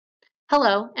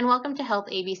Hello, and welcome to Health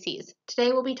ABCs.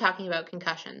 Today we'll be talking about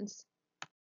concussions.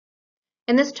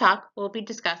 In this talk, we'll be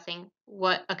discussing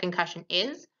what a concussion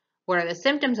is, what are the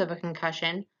symptoms of a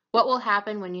concussion, what will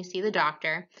happen when you see the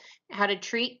doctor, how to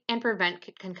treat and prevent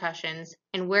concussions,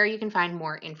 and where you can find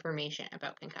more information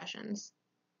about concussions.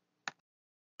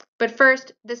 But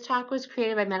first, this talk was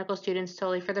created by medical students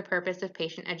solely for the purpose of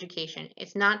patient education.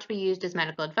 It's not to be used as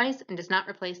medical advice and does not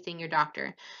replace seeing your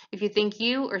doctor. If you think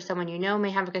you or someone you know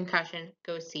may have a concussion,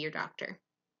 go see your doctor.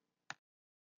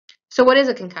 So what is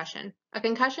a concussion? A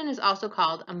concussion is also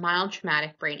called a mild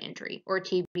traumatic brain injury, or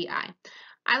TBI.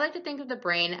 I like to think of the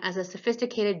brain as a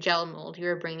sophisticated gel mold you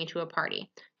are bringing to a party.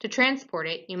 To transport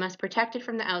it, you must protect it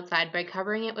from the outside by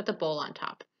covering it with a bowl on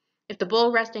top. If the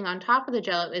bowl resting on top of the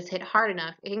jello is hit hard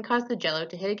enough, it can cause the jello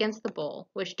to hit against the bowl,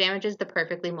 which damages the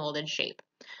perfectly molded shape.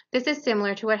 This is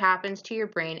similar to what happens to your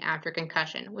brain after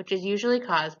concussion, which is usually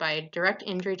caused by a direct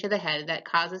injury to the head that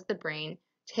causes the brain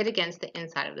to hit against the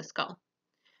inside of the skull.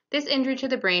 This injury to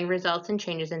the brain results in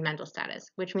changes in mental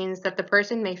status, which means that the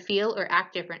person may feel or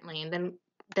act differently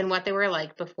than what they were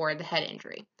like before the head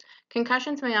injury.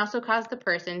 Concussions may also cause the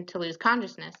person to lose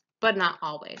consciousness, but not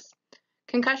always.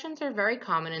 Concussions are very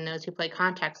common in those who play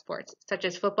contact sports, such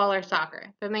as football or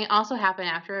soccer, but may also happen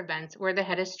after events where the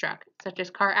head is struck, such as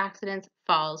car accidents,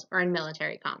 falls, or in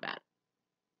military combat.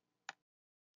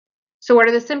 So what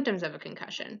are the symptoms of a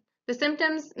concussion? The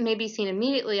symptoms may be seen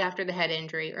immediately after the head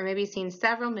injury or may be seen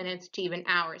several minutes to even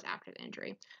hours after the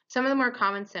injury. Some of the more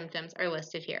common symptoms are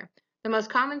listed here. The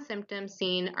most common symptoms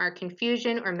seen are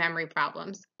confusion or memory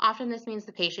problems. Often this means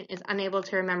the patient is unable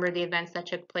to remember the events that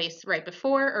took place right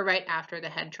before or right after the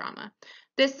head trauma.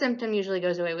 This symptom usually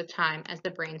goes away with time as the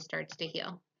brain starts to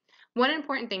heal. One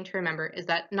important thing to remember is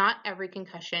that not every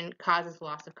concussion causes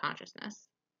loss of consciousness.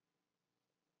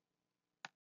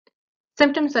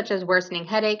 Symptoms such as worsening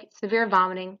headache, severe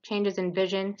vomiting, changes in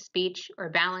vision, speech, or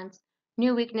balance,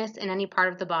 new weakness in any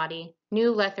part of the body,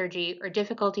 new lethargy, or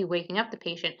difficulty waking up the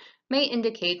patient may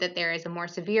indicate that there is a more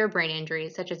severe brain injury,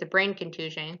 such as a brain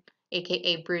contusion,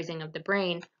 aka bruising of the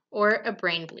brain, or a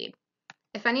brain bleed.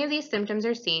 If any of these symptoms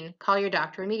are seen, call your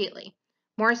doctor immediately.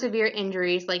 More severe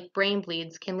injuries like brain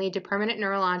bleeds can lead to permanent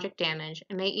neurologic damage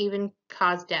and may even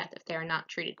cause death if they are not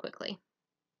treated quickly.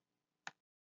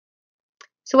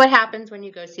 So what happens when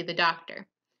you go see the doctor?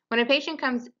 When a patient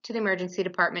comes to the emergency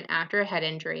department after a head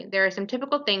injury, there are some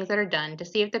typical things that are done to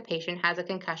see if the patient has a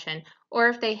concussion or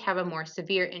if they have a more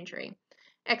severe injury.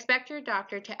 Expect your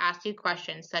doctor to ask you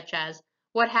questions such as,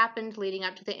 what happened leading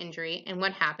up to the injury and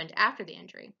what happened after the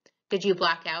injury? Did you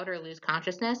black out or lose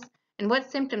consciousness? And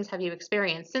what symptoms have you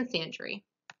experienced since the injury?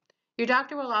 Your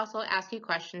doctor will also ask you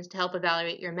questions to help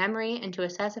evaluate your memory and to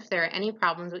assess if there are any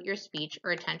problems with your speech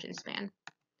or attention span.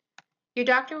 Your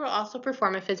doctor will also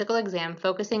perform a physical exam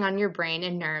focusing on your brain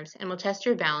and nerves and will test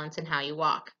your balance and how you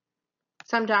walk.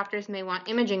 Some doctors may want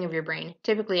imaging of your brain,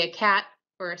 typically a CAT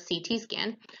or a CT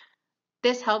scan.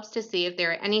 This helps to see if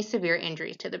there are any severe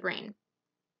injuries to the brain.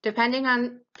 Depending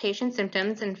on patient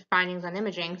symptoms and findings on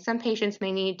imaging, some patients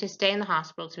may need to stay in the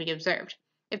hospital to be observed.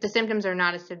 If the symptoms are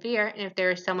not as severe and if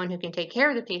there is someone who can take care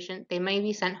of the patient, they may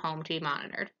be sent home to be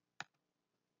monitored.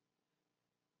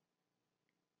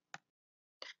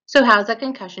 So how is a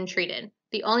concussion treated?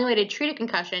 The only way to treat a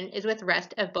concussion is with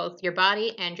rest of both your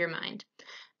body and your mind.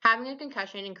 Having a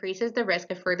concussion increases the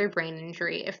risk of further brain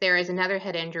injury if there is another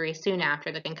head injury soon after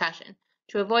the concussion.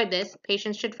 To avoid this,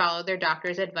 patients should follow their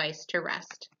doctor's advice to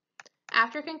rest.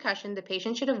 After concussion, the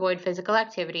patient should avoid physical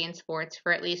activity and sports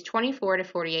for at least 24 to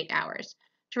 48 hours.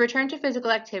 To return to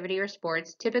physical activity or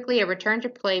sports, typically a return to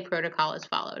play protocol is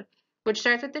followed, which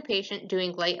starts with the patient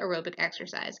doing light aerobic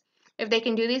exercise. If they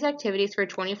can do these activities for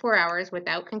 24 hours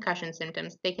without concussion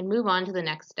symptoms, they can move on to the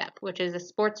next step, which is a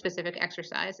sports-specific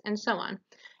exercise, and so on.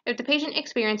 If the patient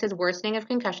experiences worsening of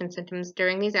concussion symptoms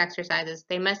during these exercises,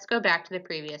 they must go back to the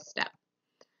previous step.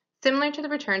 Similar to the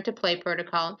return to play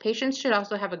protocol, patients should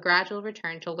also have a gradual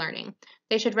return to learning.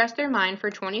 They should rest their mind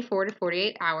for 24 to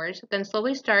 48 hours, then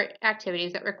slowly start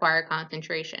activities that require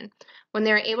concentration. When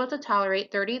they are able to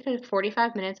tolerate 30 to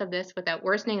 45 minutes of this without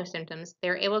worsening of symptoms, they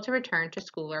are able to return to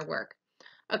school or work.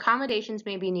 Accommodations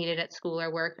may be needed at school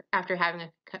or work after having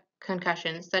a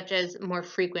concussion, such as more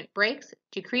frequent breaks,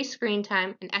 decreased screen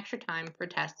time, and extra time for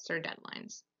tests or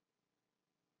deadlines.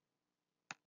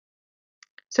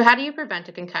 So how do you prevent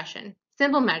a concussion?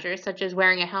 Simple measures such as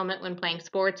wearing a helmet when playing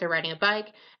sports or riding a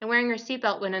bike and wearing your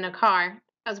seatbelt when in a car,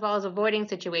 as well as avoiding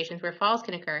situations where falls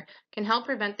can occur, can help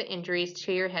prevent the injuries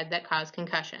to your head that cause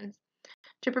concussions.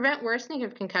 To prevent worsening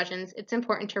of concussions, it's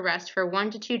important to rest for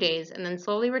 1 to 2 days and then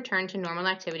slowly return to normal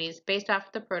activities based off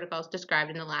of the protocols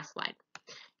described in the last slide.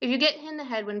 If you get hit in the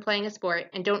head when playing a sport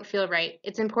and don't feel right,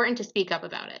 it's important to speak up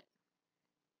about it.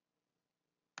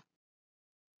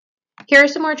 Here are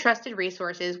some more trusted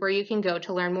resources where you can go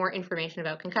to learn more information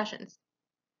about concussions.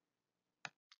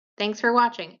 Thanks for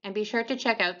watching, and be sure to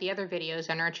check out the other videos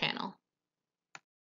on our channel.